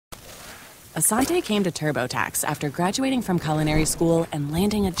Asante came to TurboTax after graduating from culinary school and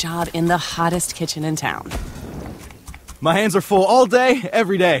landing a job in the hottest kitchen in town. My hands are full all day,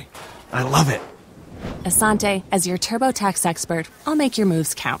 every day. I love it. Asante, as your TurboTax expert, I'll make your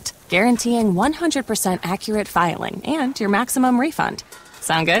moves count, guaranteeing 100% accurate filing and your maximum refund.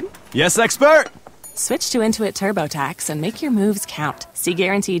 Sound good? Yes, expert! Switch to Intuit TurboTax and make your moves count. See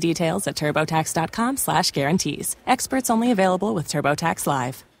guarantee details at turbotax.com/guarantees. Experts only available with TurboTax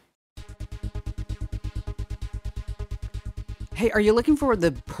Live. Hey, are you looking for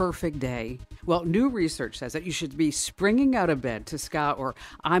the perfect day? Well, new research says that you should be springing out of bed to ska or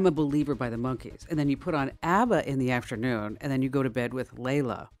I'm a Believer by the Monkees. And then you put on ABBA in the afternoon, and then you go to bed with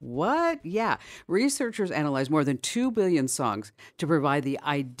Layla. What? Yeah. Researchers analyzed more than 2 billion songs to provide the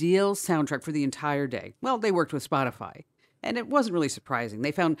ideal soundtrack for the entire day. Well, they worked with Spotify. And it wasn't really surprising.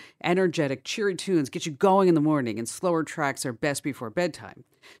 They found energetic, cheery tunes get you going in the morning, and slower tracks are best before bedtime.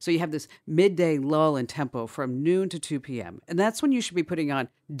 So you have this midday lull in tempo from noon to 2 p.m. And that's when you should be putting on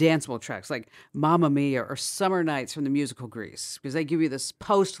danceable tracks like Mamma Mia or Summer Nights from the musical Grease, because they give you this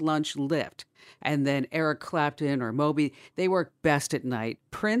post-lunch lift. And then Eric Clapton or Moby, they work best at night.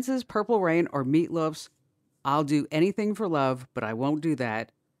 Prince's Purple Rain or Meatloaf's I'll Do Anything for Love, but I Won't Do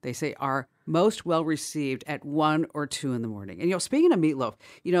That, they say are most well-received at 1 or 2 in the morning. And, speaking of Meatloaf,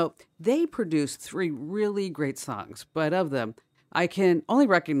 they produced 3 really great songs, but of them, I can only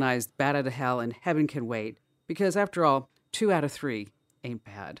recognize Bat Out of Hell and Heaven Can Wait, because after all, 2 out of 3 ain't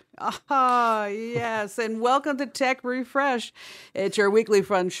bad. Ah, yes, and welcome to Tech Refresh. It's your weekly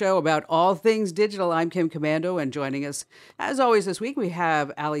fun show about all things digital. I'm Kim Commando, and joining us, as always this week, we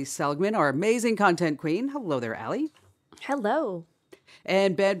have Ali Seligman, our amazing content queen. Hello there, Ali. Hello.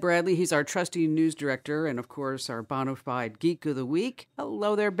 And Ben Bradley, he's our trusty news director and, of course, our bona fide geek of the week.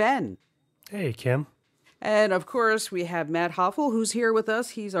 Hello there, Ben. Hey, Kim. And, of course, we have Matt Hoffel, who's here with us.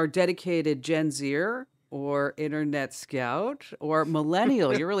 He's our dedicated Gen Zer or Internet Scout or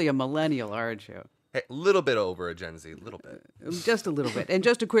Millennial. You're really a Millennial, aren't you? Hey, a little bit over a Gen Z, a little bit. Just a little bit. And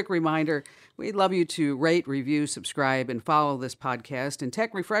just a quick reminder, we'd love you to rate, review, subscribe, and follow this podcast. And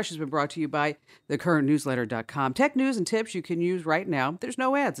Tech Refresh has been brought to you by thecurrentnewsletter.com. Tech news and tips you can use right now. There's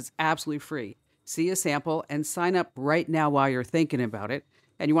no ads. It's absolutely free. See a sample and sign up right now while you're thinking about it.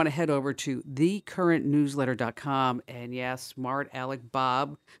 And you want to head over to thecurrentnewsletter.com. And yes, smart Alec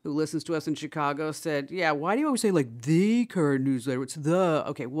Bob, who listens to us in Chicago, said, yeah, why do you always say like the current newsletter? It's the,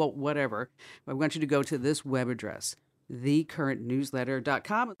 okay, well, whatever. I want you to go to this web address,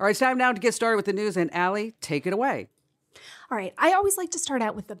 thecurrentnewsletter.com. All right, it's time now to get started with the news. And Allie, take it away. All right, I always like to start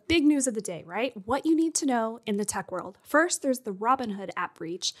out with the big news of the day, right? What you need to know in the tech world. First, there's the Robinhood app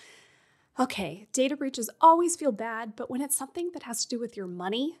breach. Okay, data breaches always feel bad, but when it's something that has to do with your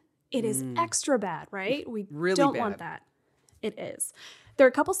money, it is extra bad, right? We really don't bad. want that. It is. There are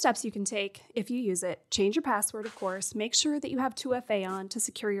a couple steps you can take if you use it. Change your password, of course. Make sure that you have 2FA on to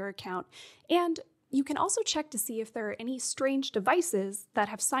secure your account. And you can also check to see if there are any strange devices that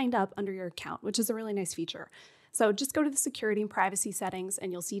have signed up under your account, which is a really nice feature. So just go to the security and privacy settings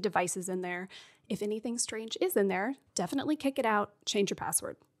and you'll see devices in there. If anything strange is in there, definitely kick it out, change your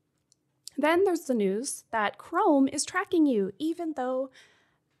password. Then there's the news that Chrome is tracking you, even though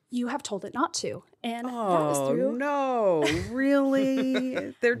you have told it not to. And that is through... no,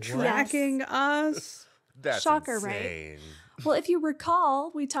 really? They're tracking us? That's Shocker, insane. right? Well, if you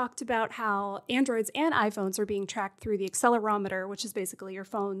recall, we talked about how Androids and iPhones are being tracked through the accelerometer, which is basically your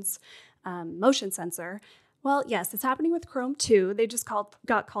phone's motion sensor. Well, yes, it's happening with Chrome too. They just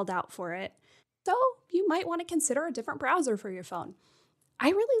got called out for it. So you might want to consider a different browser for your phone. I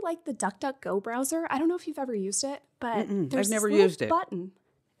really like the DuckDuckGo browser. I don't know if you've ever used it, but there's I've never this little used it. button.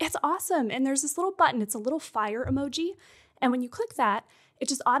 It's awesome. And there's this little button. It's a little fire emoji. And when you click that, it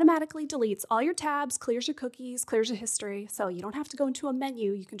just automatically deletes all your tabs, clears your cookies, clears your history. So you don't have to go into a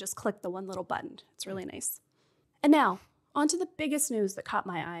menu. You can just click the one little button. It's really nice. And now, on to the biggest news that caught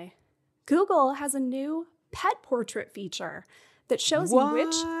my eye. Google has a new pet portrait feature that shows you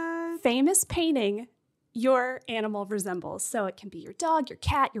which famous painting your animal resembles. So it can be your dog, your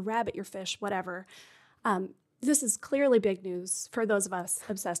cat, your rabbit, your fish, whatever. This is clearly big news for those of us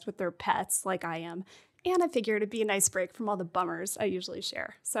obsessed with their pets like I am. And I figured it'd be a nice break from all the bummers I usually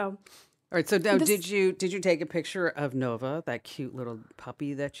share. So, All right, so now did you take a picture of Nova, that cute little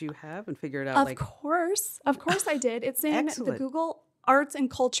puppy that you have, and figure it out? Of course I did. It's in Excellent. the Google Arts and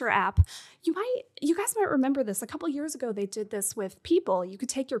Culture app. You guys might remember this. A couple years ago, they did this with people. You could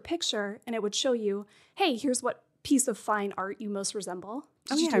take your picture and it would show you, hey, here's what piece of fine art you most resemble.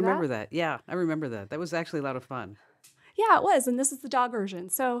 Did you do I remember that. Yeah, I remember that. That was actually a lot of fun. Yeah, it was. And this is the dog version.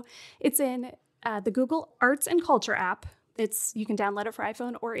 So it's in the Google Arts and Culture app. You can download it for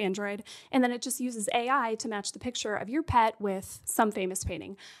iPhone or Android, and then it just uses AI to match the picture of your pet with some famous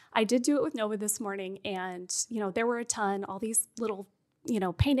painting. I did do it with Nova this morning, and there were a ton, all these little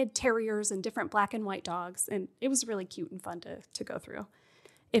painted terriers and different black and white dogs, and it was really cute and fun to go through.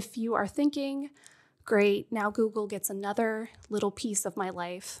 If you are thinking, great, now Google gets another little piece of my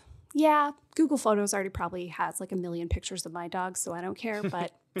life. Yeah, Google Photos already probably has like 1 million pictures of my dog, so I don't care,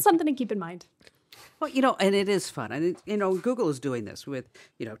 but something to keep in mind. Well, and it is fun. And, Google is doing this with,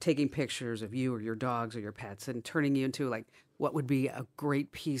 taking pictures of you or your dogs or your pets and turning you into like what would be a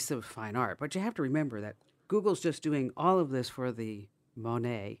great piece of fine art. But you have to remember that Google's just doing all of this for the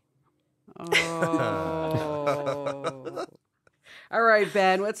Monet. Oh. All right,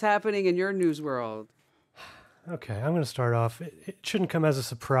 Ben, what's happening in your news world? Okay, I'm going to start off. It shouldn't come as a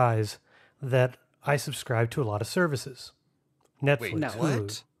surprise that I subscribe to a lot of services. Netflix, Wait, no. Hulu,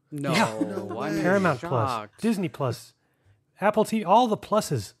 What? No, Yeah. I'm Paramount shocked. Plus, Disney Plus, Apple TV, all the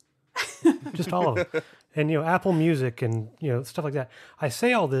pluses, just all of them. And, Apple Music and, stuff like that. I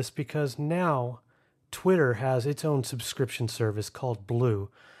say all this because now Twitter has its own subscription service called Blue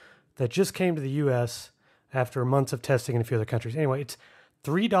that just came to the U.S. after months of testing in a few other countries. Anyway, it's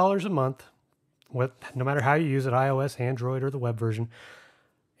 $3 a month, no matter how you use it, iOS, Android, or the web version.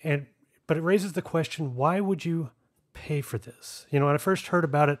 But it raises the question, why would you pay for this? When I first heard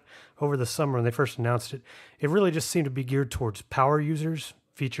about it over the summer when they first announced it, it really just seemed to be geared towards power users.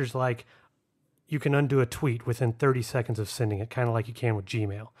 Features like you can undo a tweet within 30 seconds of sending it, kind of like you can with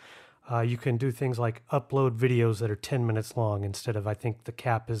Gmail. You can do things like upload videos that are 10 minutes long instead of, I think the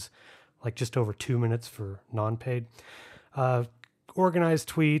cap is like just over 2 minutes for non-paid. Organized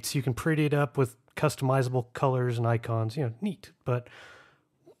tweets, you can pretty it up with customizable colors and icons, neat. But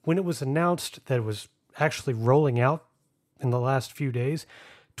when it was announced that it was actually rolling out in the last few days,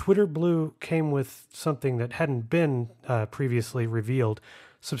 Twitter Blue came with something that hadn't been previously revealed.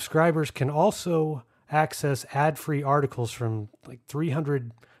 Subscribers can also access ad-free articles from like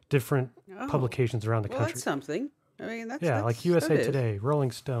 300 different publications around the Well, country. that's something. I mean, that's Like USA Today,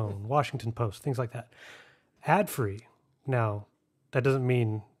 Rolling Stone, Washington Post, things like that. Ad-free. Now, that doesn't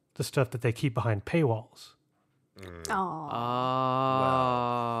mean the stuff that they keep behind paywalls.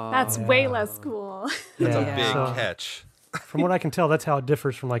 Oh. That's way less cool. That's Yeah. a big So, catch. from what I can tell, that's how it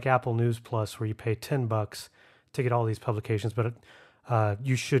differs from like Apple News Plus, where you pay $10 to get all these publications, but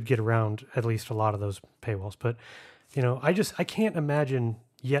you should get around at least a lot of those paywalls. But I can't imagine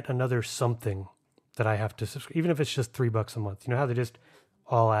yet another something that I have to subscribe, even if it's just $3 a month. How they just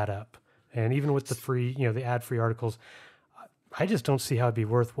all add up, and even with the free, the ad-free articles, I just don't see how it'd be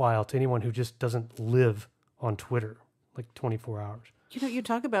worthwhile to anyone who just doesn't live on Twitter like 24 hours. You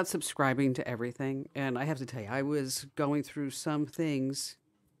talk about subscribing to everything, and I have to tell you, I was going through some things,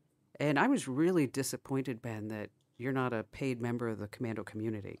 and I was really disappointed, Ben, that you're not a paid member of the Commando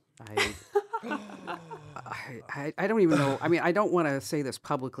community. I don't even know. I mean, I don't want to say this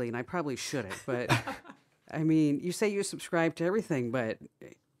publicly, and I probably shouldn't, but I mean, you say you subscribe to everything, but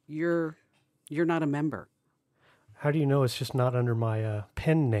you're not a member. How do you know it's just not under my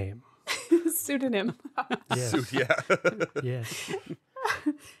pen name? Pseudonym. Yes. Yeah. Yes.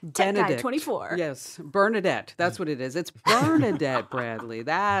 Tech Guy Benedict. 24. Yes, Bernadette. That's what it is. It's Bernadette Bradley.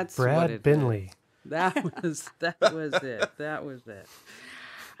 That's what Brad it Binley. is. That was it. That was it.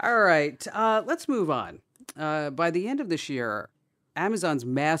 All right, let's move on. By the end of this year, Amazon's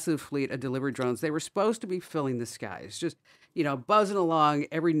massive fleet of delivery drones, they were supposed to be filling the skies, just, buzzing along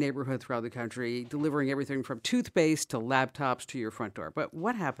every neighborhood throughout the country, delivering everything from toothpaste to laptops to your front door. But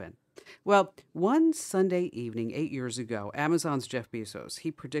what happened? Well, one Sunday evening 8 years ago, Amazon's Jeff Bezos,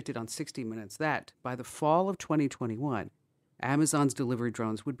 he predicted on 60 Minutes that by the fall of 2021, Amazon's delivery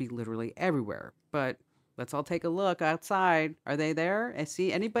drones would be literally everywhere. But let's all take a look outside. Are they there?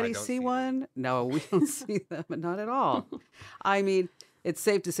 Anybody don't see see one? No, we don't see them, not at all. I mean, it's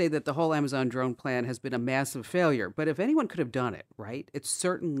safe to say that the whole Amazon drone plan has been a massive failure. But if anyone could have done it, right, it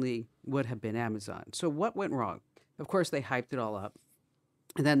certainly would have been Amazon. So what went wrong? Of course, they hyped it all up.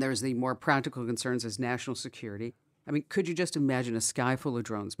 And then there's the more practical concerns as national security. I mean, could you just imagine a sky full of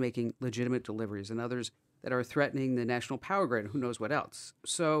drones making legitimate deliveries and others that are threatening the national power grid and who knows what else?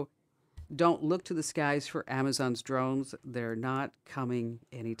 So don't look to the skies for Amazon's drones. They're not coming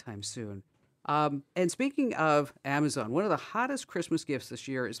anytime soon. And speaking of Amazon, one of the hottest Christmas gifts this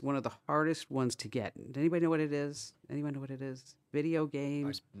year is one of the hardest ones to get. Does anybody know what it is? Anyone know what it is? Video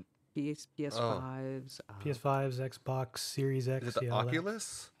games, PS5s. PS5s, Xbox, Series X. Is it the all that.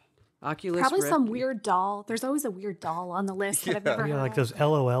 Oculus? Oculus Probably Rift. some weird doll. There's always a weird doll on the list that I've never Yeah, heard like of. those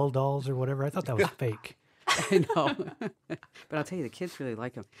LOL dolls or whatever. I thought that was fake. I know. But I'll tell you, the kids really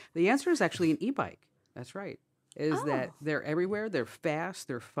like them. The answer is actually an e-bike. That's right. is that they're everywhere. They're fast.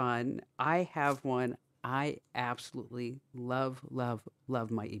 They're fun. I have one. I absolutely love, love, love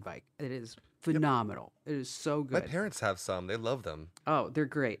my e-bike. It is phenomenal. It is so My good. parents have some. They love them. Oh, they're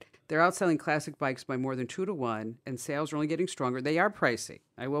great. They're outselling classic bikes by more than 2 to 1, and sales are only getting stronger. They are pricey.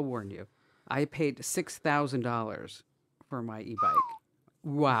 I will warn you. I paid $6,000 for my e-bike.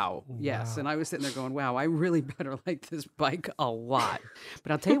 Wow. Yes. And I was sitting there going, wow, I really better like this bike a lot.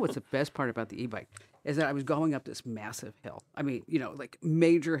 But I'll tell you what's the best part about the e-bike is that I was going up this massive hill. I mean, like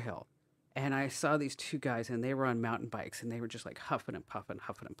major hill. And I saw these two guys, and they were on mountain bikes, and they were just like huffing and puffing,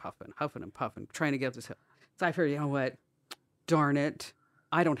 huffing and puffing, huffing and puffing, trying to get up this hill. So I figured, you know what? Darn it.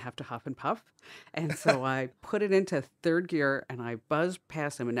 I don't have to huff and puff. And so I put it into third gear, and I buzzed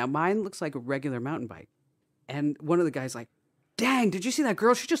past them. And now mine looks like a regular mountain bike. And one of the guys like, dang, did you see that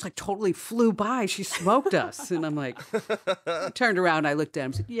girl? She just like totally flew by. She smoked us. And I'm like, I turned around, I looked at him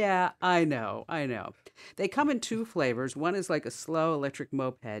and said, yeah, I know. They come in 2 flavors. One is like a slow electric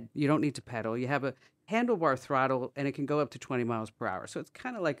moped. You don't need to pedal. You have a handlebar throttle, and it can go up to 20 miles per hour. So it's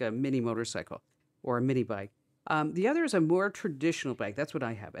kind of like a mini motorcycle or a mini bike. The other is a more traditional bike. That's what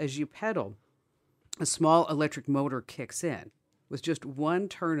I have. As you pedal, a small electric motor kicks in. With just 1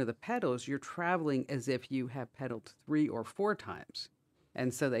 turn of the pedals, you're traveling as if you have pedaled 3 or 4 times.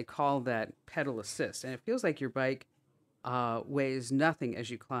 And so they call that pedal assist. And it feels like your bike weighs nothing as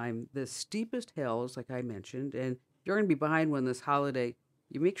you climb the steepest hills, like I mentioned. And if you're going to be buying one this holiday,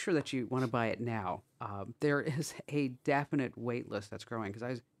 you make sure that you want to buy it now. There is a definite wait list that's growing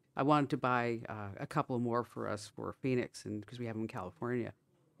because I wanted to buy a couple more for us for Phoenix, and because we have them in California.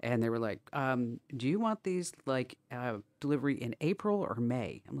 And they were like, do you want these like delivery in April or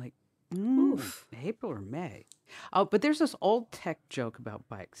May? I'm like, April or May? Oh, but there's this old tech joke about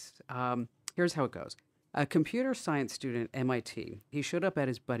bikes. Here's how it goes. A computer science student at MIT, he showed up at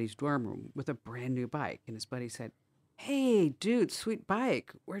his buddy's dorm room with a brand new bike. And his buddy said, hey, dude, sweet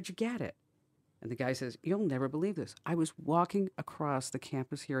bike. Where'd you get it? And the guy says, you'll never believe this. I was walking across the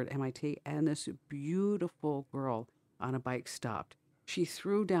campus here at MIT, and this beautiful girl on a bike stopped. She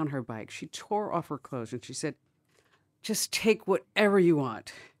threw down her bike. She tore off her clothes, and she said, just take whatever you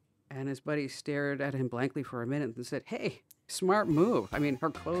want. And his buddy stared at him blankly for a minute and said, hey, smart move. I mean, her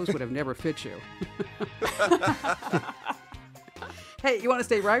clothes would have never fit you. Hey, you want to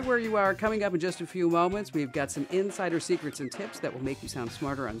stay right where you are? Coming up in just a few moments, we've got some insider secrets and tips that will make you sound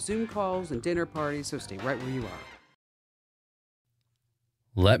smarter on Zoom calls and dinner parties, so stay right where you are.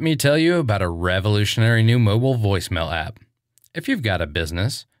 Let me tell you about a revolutionary new mobile voicemail app. If you've got a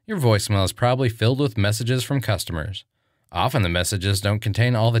business, your voicemail is probably filled with messages from customers. Often the messages don't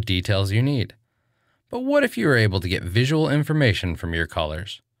contain all the details you need. But what if you were able to get visual information from your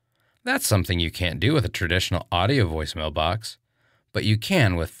callers? That's something you can't do with a traditional audio voicemail box, but you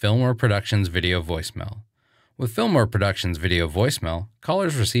can with Fillmore Productions Video Voicemail. With Fillmore Productions Video Voicemail,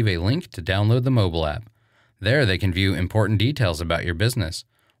 callers receive a link to download the mobile app. There they can view important details about your business,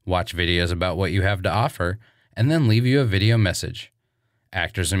 watch videos about what you have to offer, and then leave you a video message.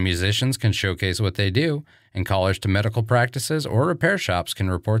 Actors and musicians can showcase what they do, and callers to medical practices or repair shops can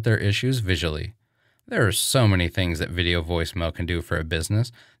report their issues visually. There are so many things that video voicemail can do for a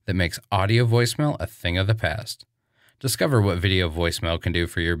business that makes audio voicemail a thing of the past. Discover what video voicemail can do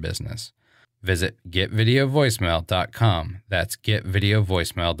for your business. Visit getvideovoicemail.com. That's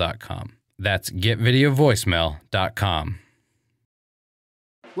getvideovoicemail.com. That's getvideovoicemail.com.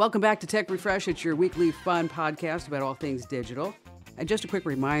 Welcome back to Tech Refresh. It's your weekly fun podcast about all things digital. And just a quick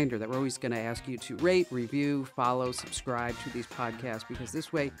reminder that we're always going to ask you to rate, review, follow, subscribe to these podcasts, because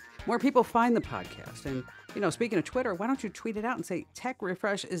this way more people find the podcast. And, speaking of Twitter, why don't you tweet it out and say Tech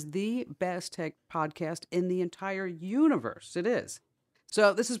Refresh is the best tech podcast in the entire universe? It is.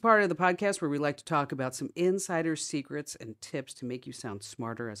 So this is part of the podcast where we like to talk about some insider secrets and tips to make you sound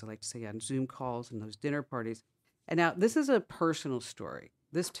smarter, as I like to say, on Zoom calls and those dinner parties. And now this is a personal story,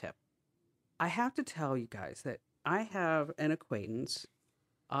 this tip. I have to tell you guys that I have an acquaintance,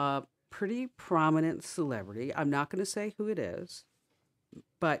 a pretty prominent celebrity. I'm not going to say who it is,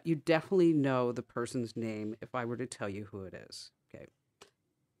 but you definitely know the person's name if I were to tell you who it is. Okay.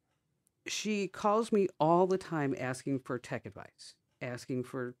 She calls me all the time asking for tech advice, asking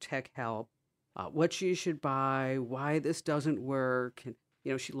for tech help, what she should buy, why this doesn't work. And,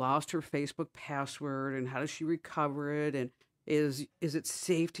 she lost her Facebook password, and how does she recover it? And is it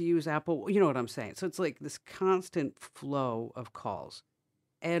safe to use Apple? You know what I'm saying? So it's like this constant flow of calls.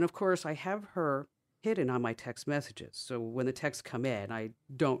 And of course, I have her hidden on my text messages. So when the texts come in, I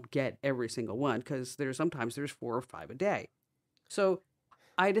don't get every single one, because sometimes there's 4 or 5 a day. So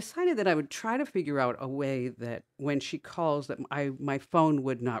I decided that I would try to figure out a way that when she calls that my phone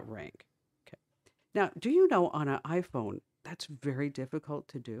would not ring. Okay. Now, do you know on an iPhone, that's very difficult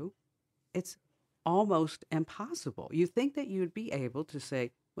to do? It's almost impossible. You think that you'd be able to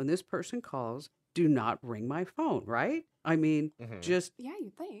say, when this person calls, do not ring my phone, right? I mean, just, Yeah,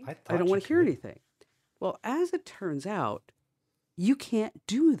 you think. I don't want to hear anything. Well, as it turns out, you can't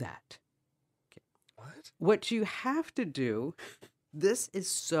do that. What? What you have to do, this is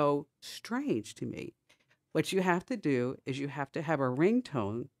so strange to me. What you have to do is you have to have a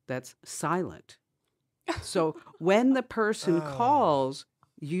ringtone that's silent. So when the person calls,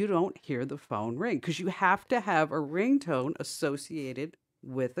 you don't hear the phone ring because you have to have a ringtone associated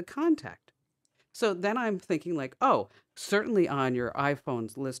with the contact. So then I'm thinking like, oh, certainly on your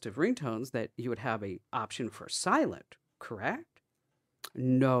iPhone's list of ringtones that you would have a option for silent, correct?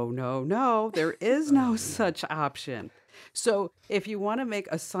 No. There is no such option. So if you want to make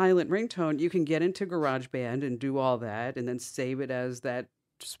a silent ringtone, you can get into GarageBand and do all that and then save it as that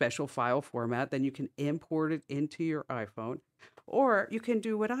special file format. Then you can import it into your iPhone. Or you can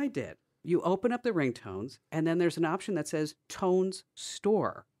do what I did. You open up the ringtones, and then there's an option that says Tones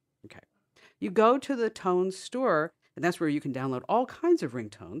Store. Okay. You go to the Tones Store, and that's where you can download all kinds of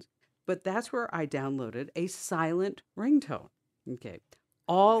ringtones. But that's where I downloaded a silent ringtone. Okay.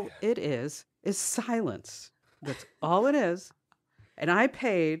 All it is silence. That's all it is. And I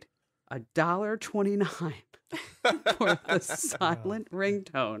paid $1.29 for the silent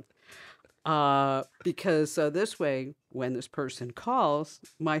ringtone. Because this way, when this person calls,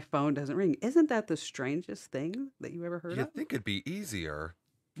 my phone doesn't ring. Isn't that the strangest thing that you ever heard of? You'd think it'd be easier.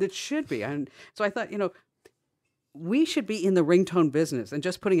 It should be. And so I thought, we should be in the ringtone business and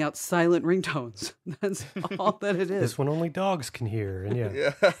just putting out silent ringtones. That's all that it is. This one only dogs can hear. And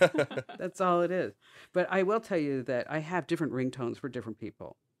yeah. That's all it is. But I will tell you that I have different ringtones for different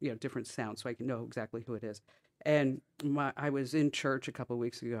people, different sounds, so I can know exactly who it is. And I was in church a couple of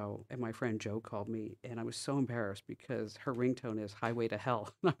weeks ago, and my friend Jo called me, and I was so embarrassed because her ringtone is Highway to Hell.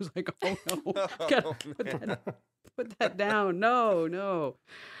 And I was like, oh, no, gotta put that down. No.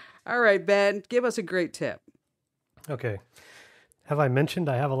 All right, Ben, give us a great tip. Okay. Have I mentioned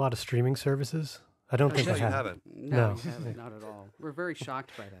I have a lot of streaming services? I don't think I you have. haven't. No, you haven't, not at all. We're very shocked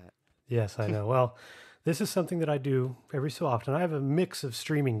by that. Yes, I know. Well, this is something that I do every so often. I have a mix of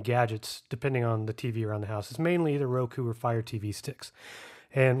streaming gadgets depending on the TV around the house. It's mainly either Roku or Fire TV sticks.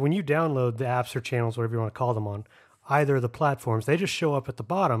 And when you download the apps or channels, whatever you want to call them on, either of the platforms, they just show up at the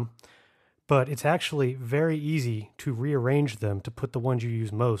bottom, but it's actually very easy to rearrange them to put the ones you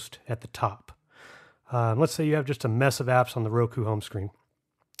use most at the top. Let's say you have just a mess of apps on the Roku home screen,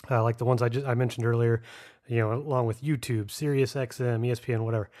 like the ones I mentioned earlier, along with YouTube, Sirius XM, ESPN,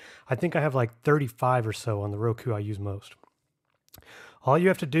 whatever. I think I have like 35 or so on the Roku I use most. All you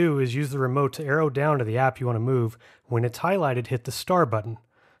have to do is use the remote to arrow down to the app you want to move. When it's highlighted, hit the star button.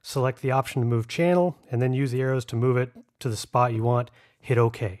 Select the option to move channel, and then use the arrows to move it to the spot you want. Hit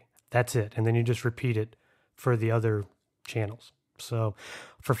OK. That's it. And then you just repeat it for the other channels. So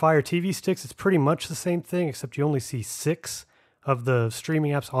for Fire TV sticks, it's pretty much the same thing, except you only see 6 of the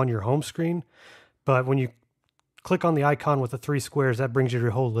streaming apps on your home screen. But when you click on the icon with the 3 squares, that brings you to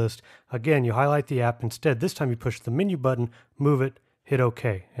your whole list. Again, you highlight the app. Instead, this time you push the menu button, move it, hit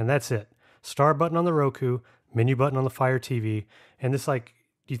OK. And that's it. Star button on the Roku, menu button on the Fire TV. And this,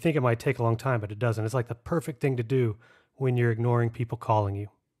 you think it might take a long time, but it doesn't. It's like the perfect thing to do when you're ignoring people calling you.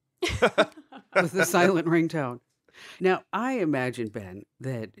 With the silent ringtone. Now, I imagine, Ben,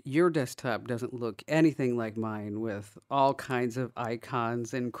 that your desktop doesn't look anything like mine with all kinds of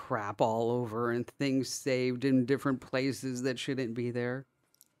icons and crap all over and things saved in different places that shouldn't be there.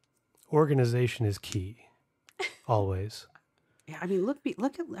 Organization is key. Always. Yeah, I mean,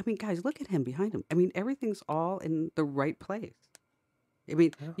 guys, look at him behind him. I mean, everything's all in the right place. I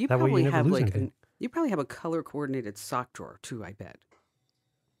mean, you That way you probably never have lose anything. you probably have a color coordinated sock drawer too, I bet.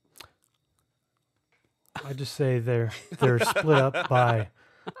 I just say they're split up by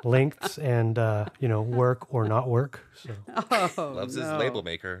lengths and work or not work. So Oh, Loves his no. label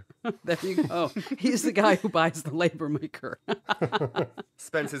maker. There you go. He's the guy who buys the labor maker.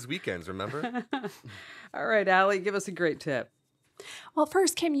 Spends his weekends, remember? All right, Allie, give us a great tip. Well,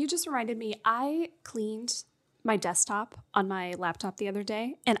 first, Kim, you just reminded me, I cleaned my desktop on my laptop the other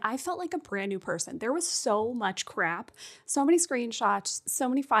day, and I felt like a brand new person. There was so much crap, so many screenshots, so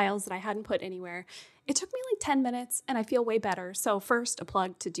many files that I hadn't put anywhere. It took me like 10 minutes, and I feel way better. So first, a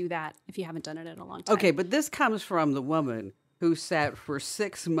plug to do that if you haven't done it in a long time. Okay, but this comes from the woman who sat for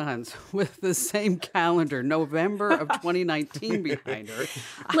 6 months with the same calendar, November of 2019, behind her.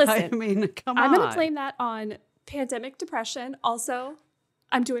 Listen, I mean, come on. I'm going to blame that on pandemic depression. Also,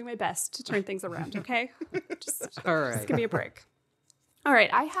 I'm doing my best to turn things around, okay? Just All right. give me a break. All right,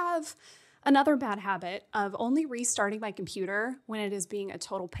 I have Another bad habit of only restarting my computer when it is being a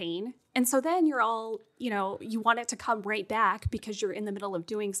total pain. And so then you're all, you want it to come right back because you're in the middle of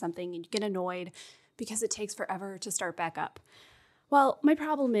doing something and you get annoyed because it takes forever to start back up. Well, my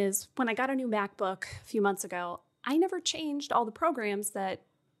problem is when I got a new MacBook a few months ago, I never changed all the programs that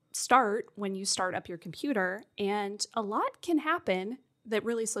start when you start up your computer, and a lot can happen that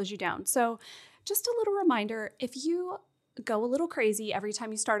really slows you down. So just a little reminder, if you go a little crazy every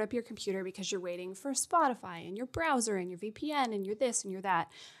time you start up your computer because you're waiting for Spotify and your browser and your VPN and your this and your that,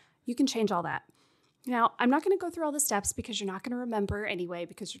 you can change all that. Now, I'm not going to go through all the steps because you're not going to remember anyway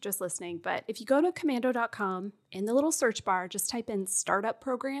because you're just listening, but if you go to commando.com, in the little search bar, just type in startup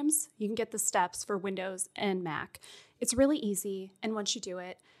programs, you can get the steps for Windows and Mac. It's really easy, and once you do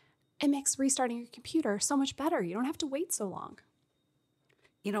it, it makes restarting your computer so much better. You don't have to wait so long.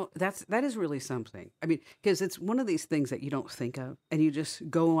 That is really something. I mean, because it's one of these things that you don't think of, and you just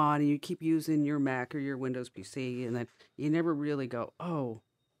go on and you keep using your Mac or your Windows PC, and then you never really go,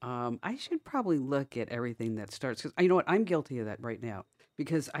 I should probably look at everything that starts. Because you know what, I'm guilty of that right now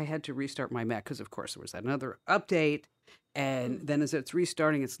because I had to restart my Mac because, of course, there was another update, and then as it's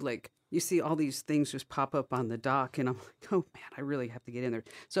restarting, it's like you see all these things just pop up on the dock, and I'm like, oh man, I really have to get in there.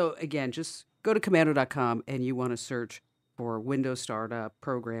 So again, just go to commando.com and you want to search for Windows startup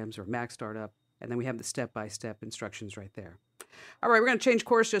programs or Mac startup, and then we have the step-by-step instructions right there. All right, we're going to change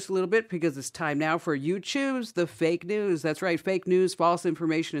course just a little bit because it's time now for You Choose the Fake News. That's right, fake news, false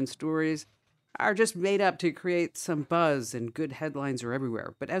information, and stories are just made up to create some buzz, and good headlines are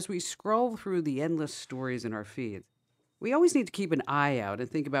everywhere. But as we scroll through the endless stories in our feeds, we always need to keep an eye out and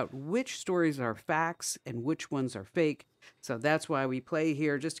think about which stories are facts and which ones are fake. So that's why we play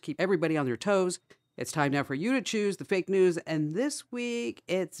here, just to keep everybody on their toes. It's time now for you to choose the fake news, and this week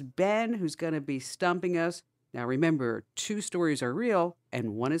it's Ben who's going to be stumping us. Now remember, 2 stories are real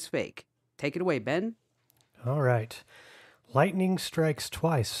and 1 is fake. Take it away, Ben. All right. Lightning strikes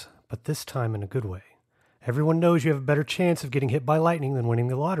twice, but this time in a good way. Everyone knows you have a better chance of getting hit by lightning than winning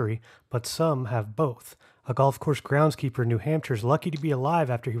the lottery, but some have both. A golf course groundskeeper in New Hampshire is lucky to be alive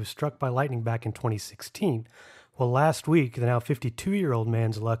after he was struck by lightning back in 2016. Well, last week, the now 52-year-old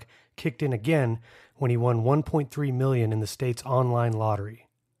man's luck kicked in again when he won $1.3 million in the state's online lottery.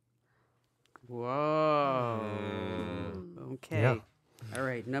 Whoa. Okay. Yeah. All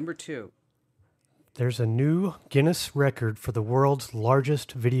right, number 2. There's a new Guinness record for the world's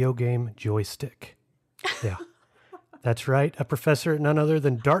largest video game joystick. Yeah, that's right. A professor at none other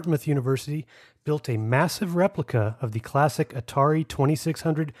than Dartmouth University built a massive replica of the classic Atari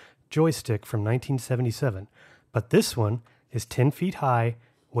 2600 joystick from 1977. But this one is 10 feet high,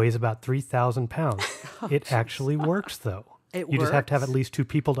 weighs about 3,000 pounds. It actually works, though. You just have to have at least 2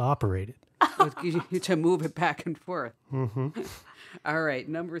 people to operate it. To move it back and forth. Mm-hmm. All right,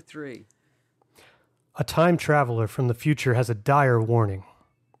 number 3. A time traveler from the future has a dire warning.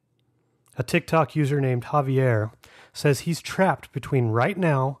 A TikTok user named Javier says he's trapped between right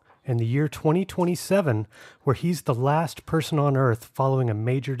now and the year 2027, where he's the last person on Earth following a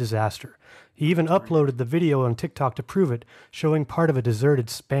major disaster. He even uploaded the video on TikTok to prove it, showing part of a deserted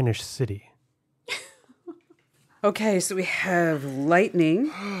Spanish city. Okay, so we have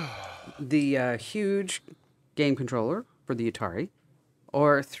Lightning, the huge game controller for the Atari.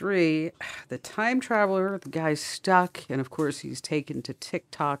 Or 3, the time traveler, the guy's stuck, and of course he's taken to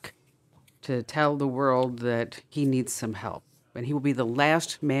TikTok to tell the world that he needs some help. And he will be the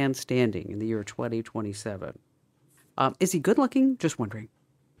last man standing in the year 2027. Is he good looking? Just wondering.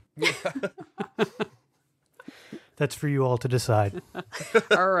 That's for you all to decide.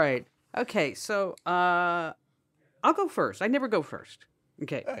 All right. Okay, so I'll go first. I never go first.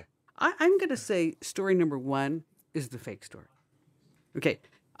 Okay. Hey. I'm going to say story number 1 is the fake story. Okay.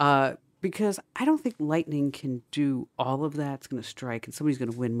 Because I don't think lightning can do all of that. It's going to strike, and somebody's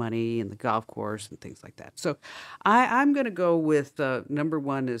going to win money in the golf course and things like that. So I'm going to go with number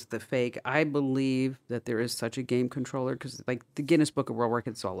 1 is the fake. I believe that there is such a game controller because, like, the Guinness Book of World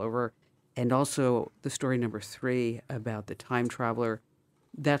Records all over. And also the story number 3 about the time traveler.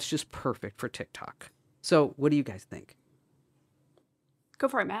 That's just perfect for TikTok. So what do you guys think? Go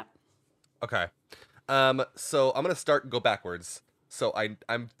for it, Matt. Okay. So I'm going to go backwards. So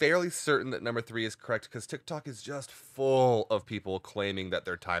I'm fairly certain that number 3 is correct because TikTok is just full of people claiming that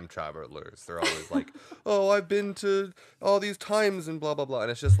they're time travelers. They're always like, oh, I've been to all these times and blah, blah, blah.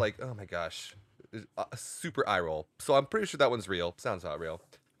 And it's just like, oh my gosh, a super eye roll. So I'm pretty sure that one's real. Sounds not real.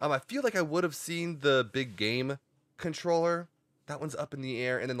 I feel like I would have seen the big game controller. That one's up in the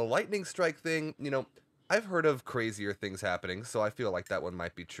air. And then the lightning strike thing, I've heard of crazier things happening, so I feel like that one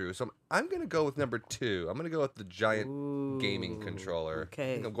might be true. So I'm going to go with number 2. I'm going to go with the giant gaming controller.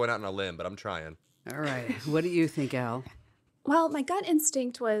 Okay. I think I'm going out on a limb, but I'm trying. All right. What do you think, Al? Well, my gut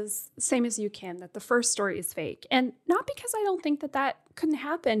instinct was same as you, Kim, that the first story is fake. And not because I don't think that that couldn't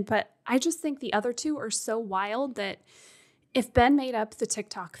happen, but I just think the other two are so wild that if Ben made up the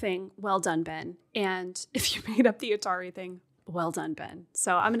TikTok thing, well done, Ben. And if you made up the Atari thing, well done, Ben.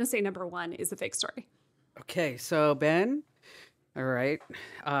 So I'm going to say number 1 is a fake story. Okay, so Ben, all right,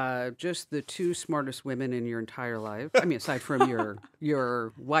 just the 2 smartest women in your entire life. I mean, aside from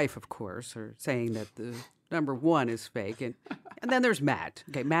your wife, of course, are saying that the number 1 is fake, and then there's Matt.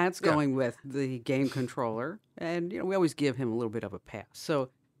 Okay, Matt's going with the game controller, and we always give him a little bit of a pass. So,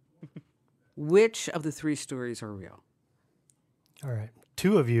 which of the 3 stories are real? All right.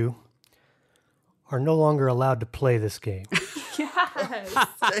 2 of you are no longer allowed to play this game. Yes.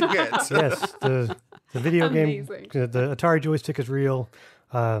 Dang it. Yes, the video Amazing. game, the Atari joystick is real.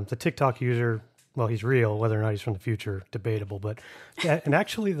 The TikTok user, well, he's real. Whether or not he's from the future, debatable. But yeah, and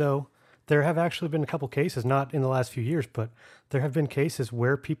actually, though, there have actually been a couple cases, not in the last few years, but there have been cases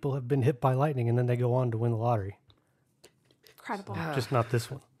where people have been hit by lightning and then they go on to win the lottery. Incredible. Just not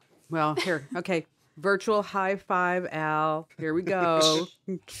this one. Well, here, okay. Virtual high five, Al. Here we go.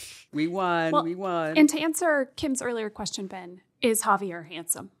 We won. Well, we won. And to answer Kim's earlier question, Ben, is Javier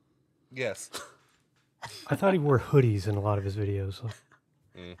handsome? Yes. I thought he wore hoodies in a lot of his videos. So.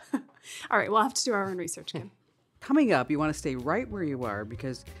 All right, we'll have to do our own research, Kim. Coming up, you want to stay right where you are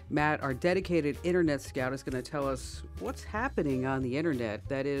because Matt, our dedicated internet scout, is going to tell us what's happening on the internet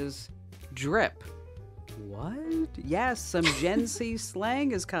that is drip. What? Yes, some Gen Z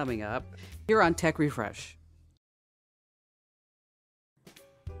slang is coming up here on Tech Refresh.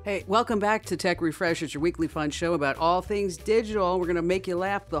 Hey, welcome back to Tech Refresh. It's your weekly fun show about all things digital. We're going to make you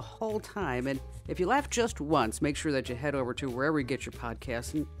laugh the whole time. And if you laugh just once, make sure that you head over to wherever you get your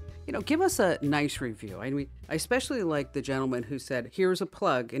podcasts and, give us a nice review. I mean, I especially like the gentleman who said, here's a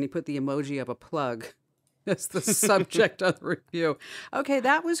plug, and he put the emoji of a plug as the subject of the review. Okay,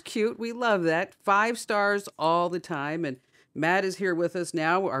 that was cute. We love that. 5 stars all the time. And Matt is here with us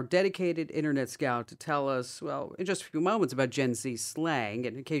now, our dedicated internet scout, to tell us, well, in just a few moments about Gen Z slang.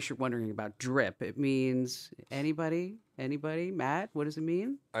 And in case you're wondering about drip, it means anybody? Anybody? Matt, what does it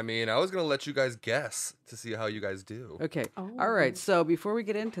mean? I mean, I was going to let you guys guess to see how you guys do. Okay. All right. So before we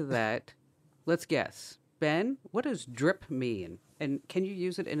get into that, let's guess. Ben, what does drip mean? And can you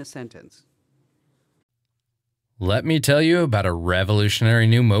use it in a sentence? Let me tell you about a revolutionary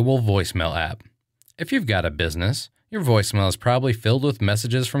new mobile voicemail app. If you've got a business, your voicemail is probably filled with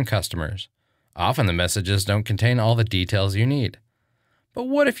messages from customers. Often the messages don't contain all the details you need. But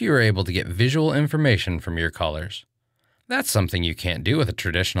what if you were able to get visual information from your callers? That's something you can't do with a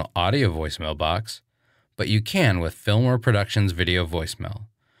traditional audio voicemail box, but you can with Fillmore Productions Video Voicemail.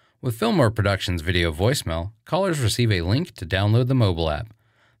 With Fillmore Productions Video Voicemail, callers receive a link to download the mobile app.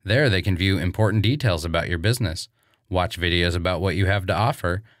 There they can view important details about your business, watch videos about what you have to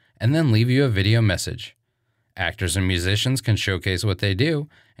offer, and then leave you a video message. Actors and musicians can showcase what they do,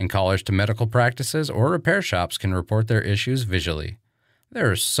 and callers to medical practices or repair shops can report their issues visually. There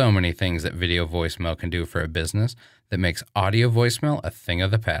are so many things that video voicemail can do for a business that makes audio voicemail a thing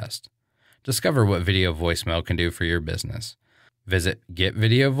of the past. Discover what video voicemail can do for your business. Visit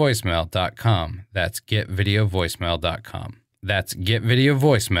getvideovoicemail.com. That's getvideovoicemail.com. That's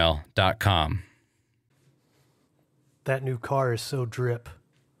getvideovoicemail.com. That new car is so drip.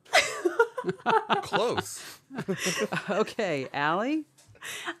 Close. Okay, Allie?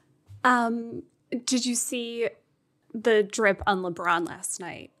 Did you see the drip on LeBron last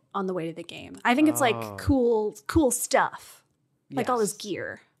night on the way to the game? I think it's like cool stuff. Like all his Yes.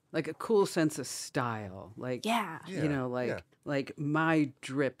 gear. Like a cool sense of style. Like, Yeah. like my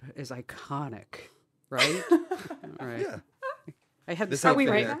drip is iconic, right? All right. Yeah. I had This Are we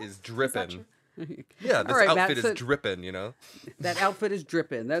outfit right now? is Is that dripping. true? Yeah, this All right, outfit Matt, is so- dripping, you know? That outfit is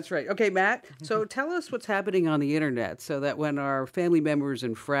dripping. That's right. Okay, Matt. So tell us what's happening on the internet so that when our family members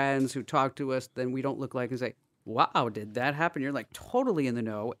and friends who talk to us, then we don't look like and say, wow, did that happen? You're like totally in the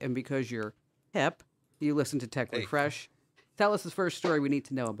know. And because you're hip, you listen to Tech Refresh. Tell us the first story we need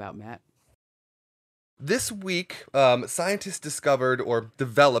to know about, Matt. This week, scientists discovered or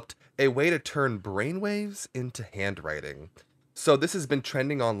developed a way to turn brainwaves into handwriting. So this has been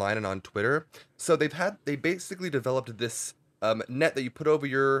trending online and on Twitter. So they basically developed this net that you put over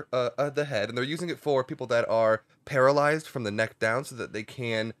your the head, and they're using it for people that are paralyzed from the neck down so that they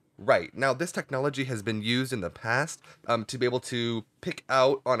can write. Now, this technology has been used in the past to be able to pick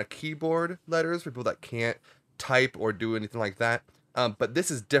out on a keyboard letters for people that can't type or do anything like that. But this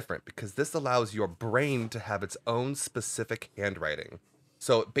is different because this allows your brain to have its own specific handwriting.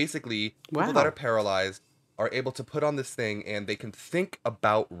 So basically, people that are paralyzed are able to put on this thing and they can think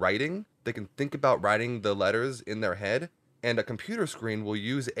about writing. They can think about writing the letters in their head, and a computer screen will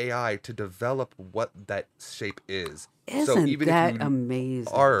use AI to develop what that shape is. Isn't that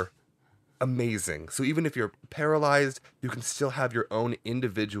amazing? Are amazing. So even if you're paralyzed, you can still have your own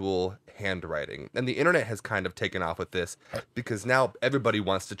individual handwriting. And the internet has kind of taken off with this because now everybody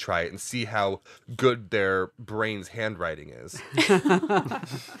wants to try it and see how good their brain's handwriting is. Well,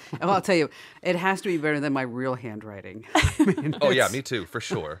 I'll tell you, it has to be better than my real handwriting. Oh yeah, me too, for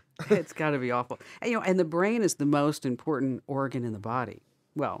sure. It's got to be awful. And, and the brain is the most important organ in the body.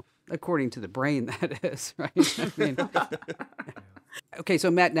 Well, according to the brain, that is, right? I mean, okay, so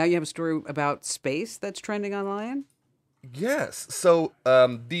Matt, now you have a story about space that's trending online? Yes. So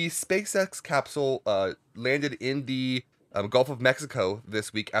the SpaceX capsule landed in the Gulf of Mexico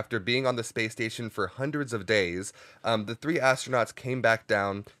this week after being on the space station for hundreds of days. The 3 astronauts came back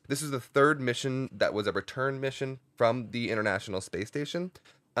down. This is the 3rd mission that was a return mission from the International Space Station.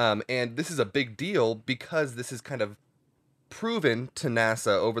 And this is a big deal because this is kind of proven to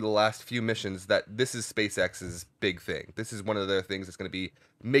NASA over the last few missions that this is SpaceX's big thing. This is one of their things that's going to be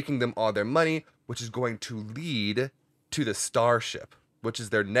making them all their money, which is going to lead to the Starship, which is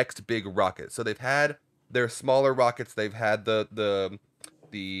their next big rocket. So they've had their smaller rockets. They've had the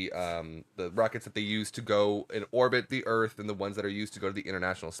rockets that they use to go and orbit the Earth and the ones that are used to go to the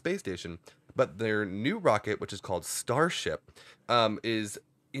International Space Station. But their new rocket, which is called Starship, is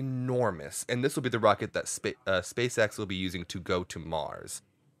enormous, and this will be the rocket that SpaceX will be using to go to Mars.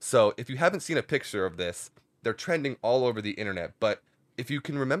 So if you haven't seen a picture of this, they're trending all over the internet. But if you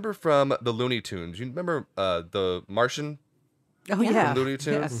can remember from the Looney Tunes, you remember the Martian? Oh yeah, from Looney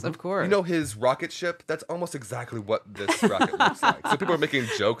Tunes? Yes, of course. You know his rocket ship? That's almost exactly what this rocket looks like. So people are making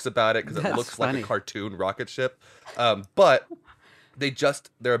jokes about it because it looks like a cartoon rocket ship. But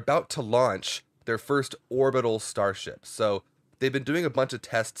they're about to launch their first orbital Starship. So they've been doing a bunch of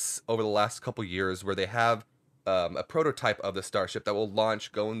tests over the last couple years where they have a prototype of the Starship that will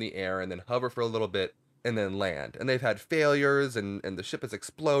launch, go in the air, and then hover for a little bit, and then land. And they've had failures, and the ship has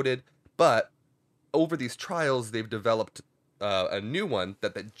exploded. But over these trials, they've developed a new one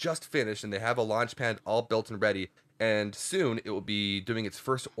that they just finished, and they have a launch pad all built and ready. And soon it will be doing its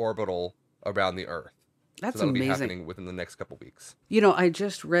first orbital around the Earth. That's so that'll amazing. be happening within the next couple weeks. You know, I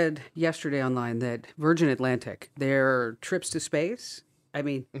just read yesterday online that Virgin Atlantic, their trips to space, I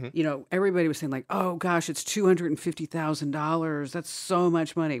mean, you know, everybody was saying like, oh gosh, it's $250,000. That's so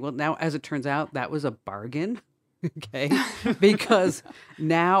much money. Well, now, as it turns out, that was a bargain. Okay. Because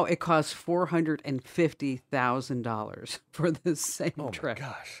now it costs $450,000 for the same trip. Oh my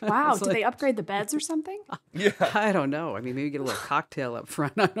gosh. Wow. Did they upgrade the beds or something? Yeah. I don't know. I mean, maybe get a little cocktail up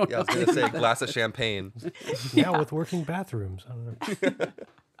front. I don't know. I was going to say a glass of champagne. Now with working bathrooms. I don't know.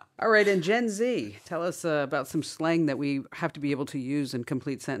 All right. And Gen Z, tell us about some slang that we have to be able to use in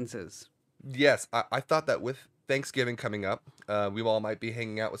complete sentences. Yes. I thought that with Thanksgiving coming up, we all might be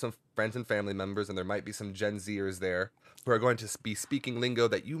hanging out with some friends and family members, and there might be some Gen Zers there who are going to be speaking lingo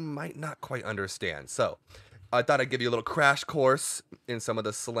that you might not quite understand. So I thought I'd give you a little crash course in some of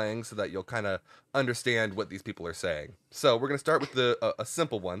the slang so that you'll kind of understand what these people are saying. So we're going to start with a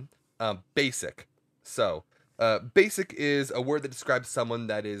simple one, basic. So basic is a word that describes someone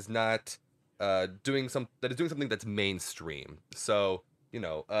that is not doing something that's mainstream. So, you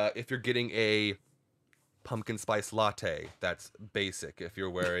know, if you're getting a pumpkin spice latte, that's basic. If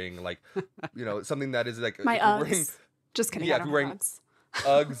you're wearing like, you know, something that is like My if you're Uggs. wearing, Just kidding. yeah, I if don't you're have wearing Uggs.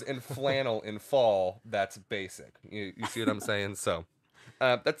 Uggs and flannel in fall, that's basic. You see what I'm saying? So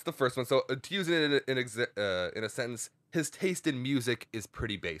that's the first one. So to use it in a sentence, his taste in music is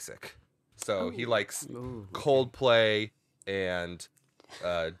pretty basic. So he likes Coldplay and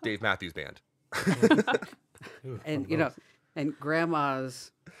Dave Matthews Band. And, you know, and grandma's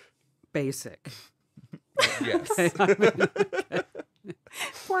basic. Yes.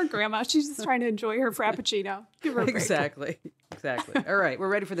 Poor grandma. She's just trying to enjoy her frappuccino. Give her a break. Exactly. All right. We're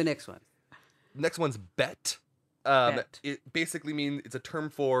ready for the next one. Next one's bet. Bet. It basically means it's a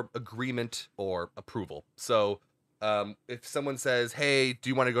term for agreement or approval. So if someone says, hey, do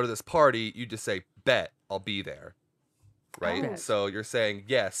you want to go to this party? You just say, bet, I'll be there. Right? Bet. So you're saying,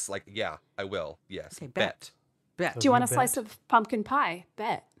 yes, like, yeah, I will. Yes, Okay, bet. Bet. Do you want a bet. slice of pumpkin pie?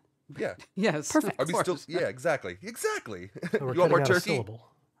 Bet. Yeah. Yes. Perfect. Are we of still? course. Yeah, exactly. Exactly. So we're You want more cutting out a turkey? syllable.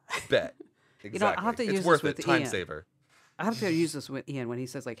 Bet. know, Exactly. I'll have to use It's this worth with it. Time Ian. saver. I have to use this with Ian when he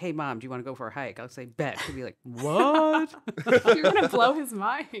says like, hey mom, do you want to go for a hike? I'll say bet. He'll be like, what? You're going to blow his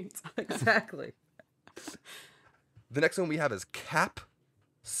mind. Exactly. The next one we have is cap.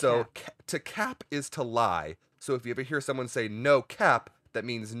 So to cap is to lie. So if you ever hear someone say no cap, that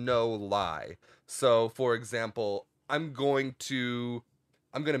means no lie. So for example, I'm going to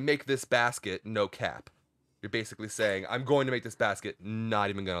make this basket, no cap. You're basically saying, I'm going to make this basket, not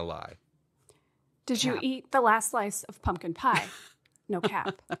even going to lie. Did you eat the last slice of pumpkin pie? No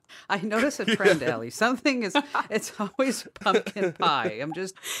cap. I notice a trend, Ellie. It's always pumpkin pie. I'm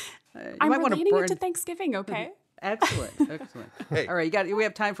relating it to Thanksgiving, okay? Excellent. Hey. All right, we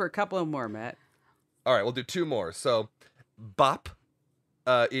have time for a couple of more, Matt. All right, we'll do 2 more. So bop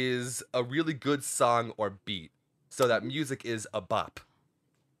is a really good song or beat. So that music is a bop.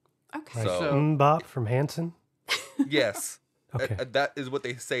 Okay. Like So Bop from Hanson. yes. Okay. That is what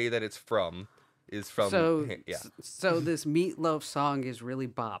they say that it's from. So yeah. So this meatloaf song is really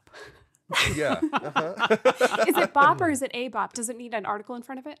bop. Yeah. Is it bop or is it a bop? Does it need an article in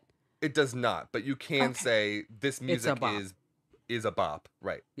front of it? It does not, but you can say this music bop. is a bop,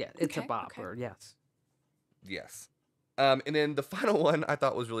 right? Yeah, it's a Okay, bop, okay. or yes. Yes. And then the final one I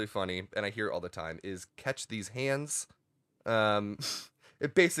thought was really funny, and I hear it all the time, is catch these hands.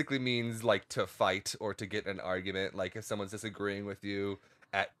 It basically means like to fight or to get in an argument. Like if someone's disagreeing with you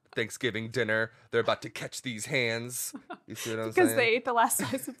at Thanksgiving dinner, they're about to catch these hands. You see what I'm saying? Because they ate the last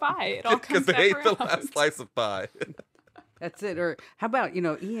slice of pie. It all comes Because they ate the around. last slice of pie. That's it. Or how about,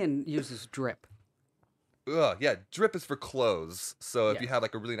 Ian uses drip. Ugh, yeah, drip is for clothes. So if Yeah. you have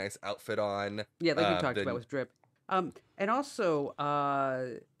like a really nice outfit on, Yeah, like we talked then about with drip. And also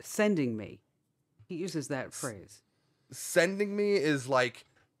sending me. He uses that phrase. sending me is like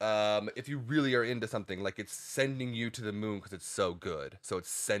if you really are into something, like it's sending you to the moon because it's so good. So it's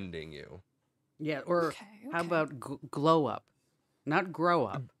sending you. Yeah, or Okay, how okay. about glow up? Not grow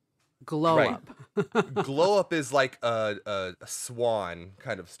up. Glow Right. up. Glow up is like a swan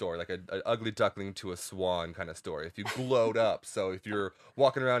kind of story, like an ugly duckling to a swan kind of story. If you glowed up, so if you're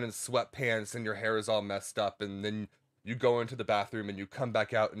walking around in sweatpants and your hair is all messed up, and then you go into the bathroom and you come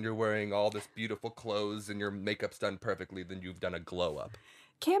back out and you're wearing all this beautiful clothes and your makeup's done perfectly, then you've done a glow up.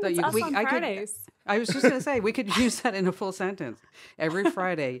 Cam, So it's you- us we- on I could- Fridays. I was just going to say, we could use that in a full sentence. Every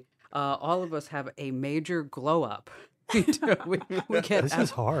Friday, all of us have a major glow up. we get This is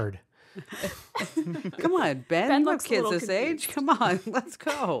hard. Come on, Ben. Ben You have looks a kids little this age. Come on, let's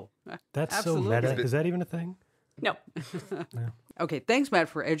go. That's Absolutely. so meta. Is that even a thing? No. Okay, thanks, Matt,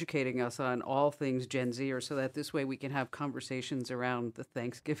 for educating us on all things Gen Z, or so that this way we can have conversations around the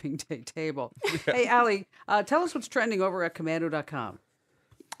Thanksgiving Day table. Hey, Allie, tell us what's trending over at commando.com.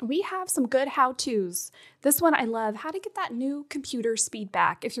 We have some good how-tos. This one I love, how to get that new computer speed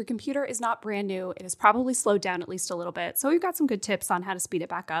back. If your computer is not brand new, it is probably slowed down at least a little bit. So we've got some good tips on how to speed it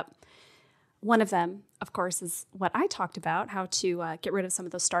back up. One of them, of course, is what I talked about, how to get rid of some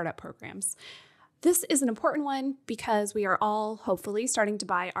of those startup programs. This is an important one because we are all hopefully starting to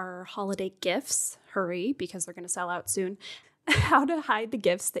buy our holiday gifts. Hurry, because they're going to sell out soon. How to hide the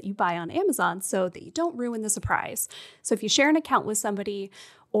gifts that you buy on Amazon so that you don't ruin the surprise. So if you share an account with somebody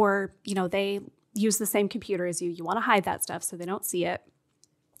or, they use the same computer as you, you want to hide that stuff so they don't see it.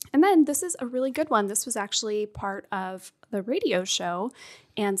 And then this is a really good one. This was actually part of the radio show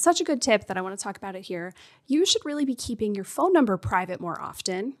and such a good tip that I want to talk about it here. You should really be keeping your phone number private more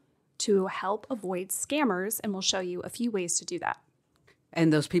often to help avoid scammers, and we'll show you a few ways to do that.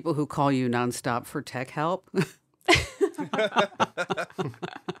 And those people who call you nonstop for tech help.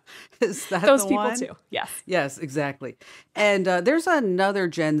 Is that Those the people one? too, yes. Yes, exactly. And there's another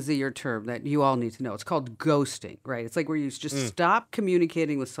Gen Zer term that you all need to know. It's called ghosting, right? It's like where you just stop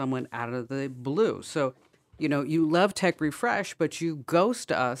communicating with someone out of the blue. So, you love Tech Refresh, but you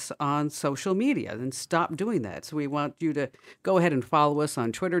ghost us on social media, and stop doing that. So we want you to go ahead and follow us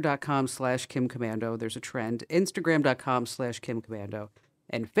on twitter.com/KimCommando. There's a trend. Instagram.com/KimCommando.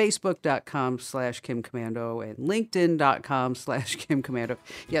 And Facebook.com/KimCommando and LinkedIn.com/KimCommando.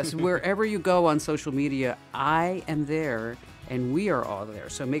 Yes, wherever you go on social media, I am there and we are all there.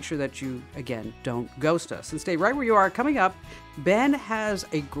 So make sure that you, again, don't ghost us and stay right where you are. Coming up, Ben has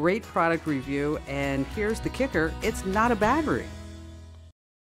a great product review, and here's the kicker. It's not a battery.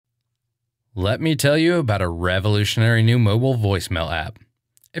 Let me tell you about a revolutionary new mobile voicemail app.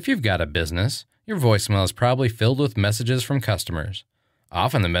 If you've got a business, your voicemail is probably filled with messages from customers.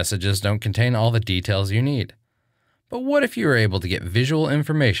 Often the messages don't contain all the details you need. But what if you were able to get visual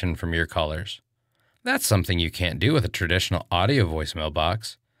information from your callers? That's something you can't do with a traditional audio voicemail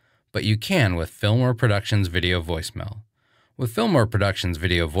box, but you can with Fillmore Productions Video Voicemail. With Fillmore Productions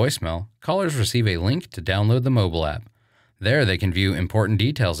Video Voicemail, callers receive a link to download the mobile app. There they can view important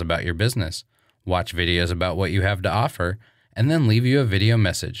details about your business, watch videos about what you have to offer, and then leave you a video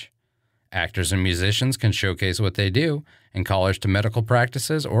message. Actors and musicians can showcase what they do, and callers to medical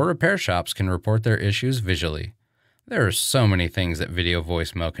practices or repair shops can report their issues visually. There are so many things that video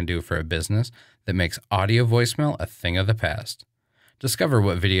voicemail can do for a business that makes audio voicemail a thing of the past. Discover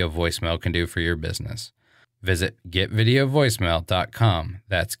what video voicemail can do for your business. Visit getvideovoicemail.com.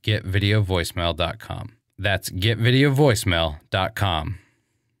 That's getvideovoicemail.com. That's getvideovoicemail.com.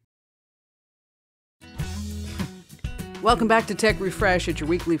 Welcome back to Tech Refresh. It's your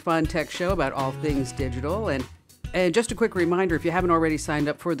weekly fun tech show about all things digital. And just a quick reminder, if you haven't already signed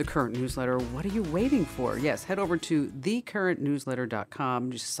up for the Current newsletter, what are you waiting for? Yes, head over to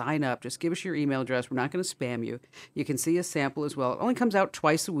thecurrentnewsletter.com. Just sign up. Just give us your email address. We're not going to spam you. You can see a sample as well. It only comes out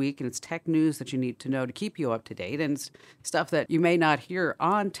twice a week, and it's tech news that you need to know to keep you up to date. And it's stuff that you may not hear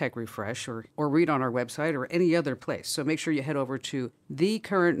on Tech Refresh or read on our website or any other place. So make sure you head over to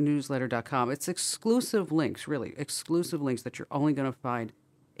thecurrentnewsletter.com. It's exclusive links, really, exclusive links that you're only going to find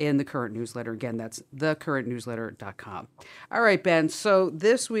in the Current newsletter. Again, that's thecurrentnewsletter.com. All right, Ben. So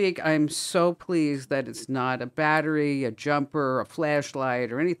this week, I'm so pleased that it's not a battery, a jumper, a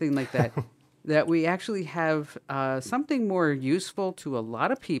flashlight, or anything like that, that we actually have something more useful to a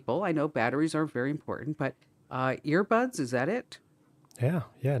lot of people. I know batteries are very important, but earbuds, is that it? Yeah.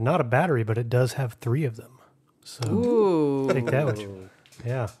 Not a battery, but it does have 3 of them. So Ooh. take that with you.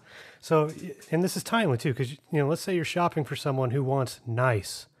 Yeah. So, and this is timely too, because, let's say you're shopping for someone who wants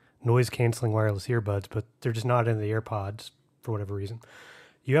nice noise-canceling wireless earbuds, but they're just not in the AirPods for whatever reason.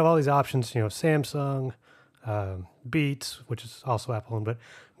 You have all these options, Samsung, Beats, which is also Apple-owned, but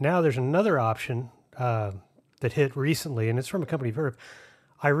now there's another option that hit recently, and it's from a company, Verve.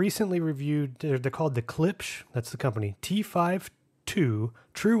 I recently reviewed, they're called the Klipsch, that's the company, T52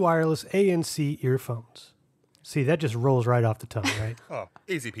 True Wireless ANC earphones. See, that just rolls right off the tongue, right? Oh,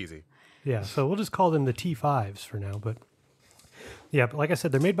 easy peasy. Yeah, so we'll just call them the T5s for now, but yeah, but like I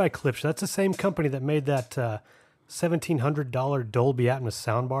said, they're made by Klipsch. That's the same company that made that $1,700 Dolby Atmos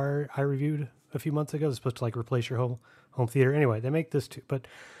soundbar I reviewed a few months ago. It's supposed to replace your whole home theater. Anyway, they make this too, but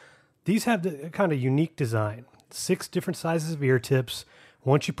these have the kind of unique design. 6 different sizes of ear tips.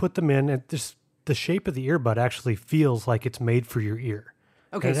 Once you put them in, the shape of the earbud actually feels like it's made for your ear.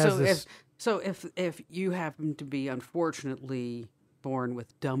 Okay, so if you happen to be unfortunately born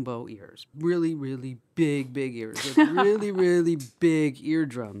with Dumbo ears, really, really big ears, with really, really big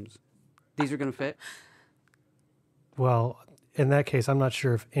eardrums, these are going to fit? Well, in that case, I'm not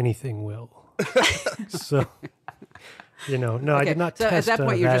sure if anything will. So, no, okay. I did not test at that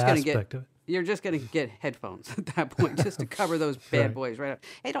point, you're just going to You're just going to get headphones at that point just to cover those bad boys right up.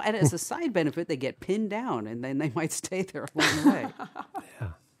 Hey, and as a side benefit, they get pinned down, and then they might stay there along the way. Yeah.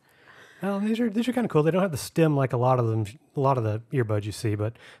 Well, these are kind of cool. They don't have the stem like a lot of the earbuds you see,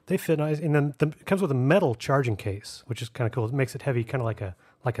 but they fit nice. And then it comes with a metal charging case, which is kind of cool. It makes it heavy, kind of like a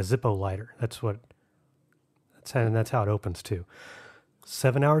Zippo lighter. That's how it opens too.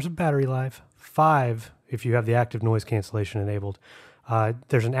 7 hours of battery life, 5 if you have the active noise cancellation enabled.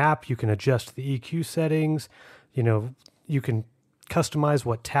 There's an app you can adjust the EQ settings. You can customize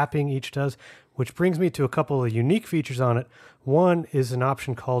what tapping each does, which brings me to a couple of unique features on it. One is an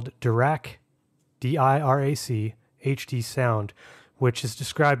option called Dirac, D-I-R-A-C, HD sound, which is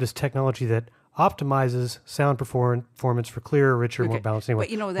described as technology that optimizes sound performance for clearer, richer, more balanced. Anyway,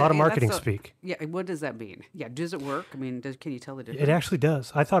 a lot of marketing speak. Yeah, what does that mean? Yeah, does it work? I mean, can you tell the difference? It actually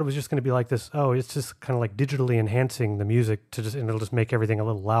does. I thought it was just going to be like this. Oh, it's just kind of like digitally enhancing the music and it'll just make everything a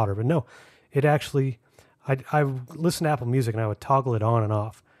little louder. But no, it actually. I listened to Apple Music and I would toggle it on and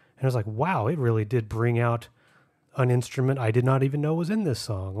off, and I was like, wow, it really did bring out an instrument I did not even know was in this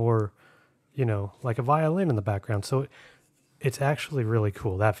song, or like a violin in the background. So it's actually really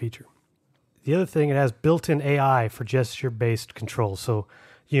cool, that feature. The other thing, it has built-in AI for gesture-based control. So,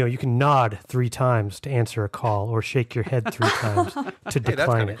 you can nod 3 times to answer a call or shake your head 3 times to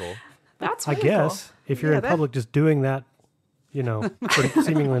decline it. Cool. That's I really guess cool. If you're in public just doing that, for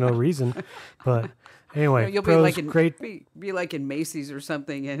seemingly no reason. But anyway, you'll pros, be like in Macy's or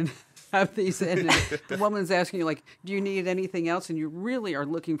something and have these, and the woman's asking you do you need anything else? And you really are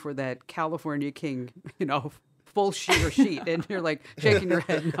looking for that California King, full sheet, and you're shaking your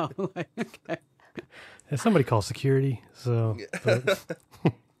head no. Okay. Somebody call security. So,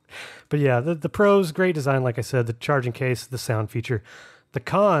 but yeah, the pros, great design, like I said, the charging case, the sound feature. The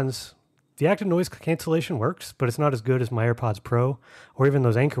cons, the active noise cancellation works, but it's not as good as my AirPods Pro or even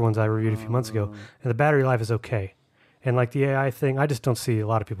those Anchor ones I reviewed a few months ago. And the battery life is okay. And the AI thing, I just don't see a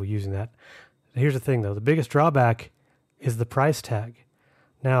lot of people using that. Here's the thing, though. The biggest drawback is the price tag.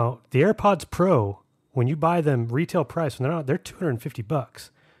 Now, the AirPods Pro, when you buy them retail price, when they're $250.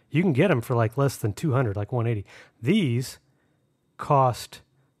 You can get them for less than $200, like $180. These cost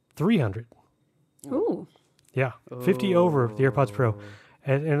 $300. Ooh. Yeah, 50 over the AirPods Pro,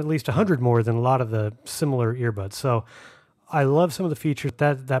 and at least 100 more than a lot of the similar earbuds. So I love some of the features.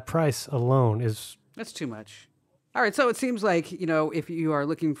 That price alone is... That's too much. All right, so it seems like, if you are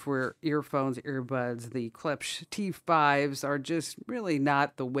looking for earphones, earbuds, the Klipsch T5s are just really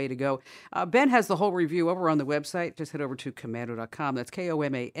not the way to go. Ben has the whole review over on the website. Just head over to komando.com. That's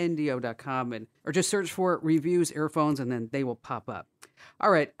komando.com, or just search for reviews, earphones, and then they will pop up. All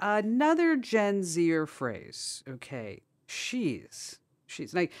right, another Gen Zer phrase. Okay, she's.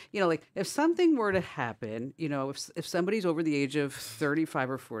 Like, if something were to happen, if somebody's over the age of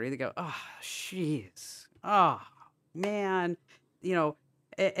 35 or 40, they go, oh, she's. Oh, man,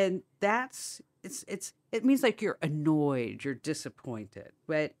 and that's it means like you're annoyed, you're disappointed.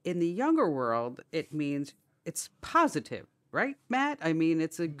 But in the younger world, it means it's positive, right, Matt? I mean,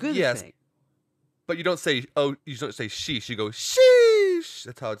 it's a good thing. But you don't say sheesh, you go sheesh.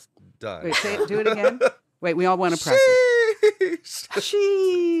 That's how it's done. Wait, do it again. Wait, we all want to practice.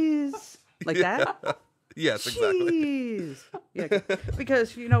 Sheesh. Like that? Yes, exactly. Cheese. Yeah,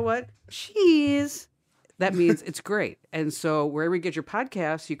 because you know what? Cheese. That means it's great. And so wherever you get your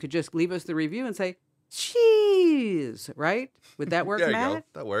podcasts, you could just leave us the review and say, cheese, right? Would that work, there you Matt? go.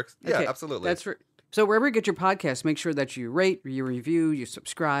 That works. Yeah, Okay, absolutely. So wherever you get your podcasts, make sure that you rate, you review, you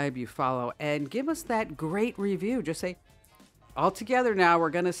subscribe, you follow, and give us that great review. Just say, all together now, we're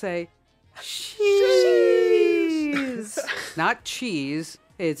going to say, cheese. Not cheese.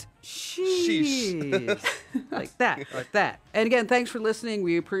 It's cheese. Like that. And again, thanks for listening.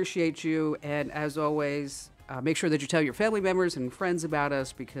 We appreciate you. And as always, make sure that you tell your family members and friends about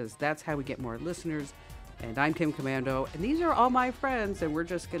us, because that's how we get more listeners. And I'm Kim Commando, and these are all my friends. And we're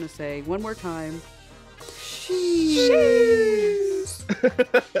just going to say one more time, cheese.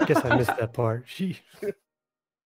 I guess I missed that part.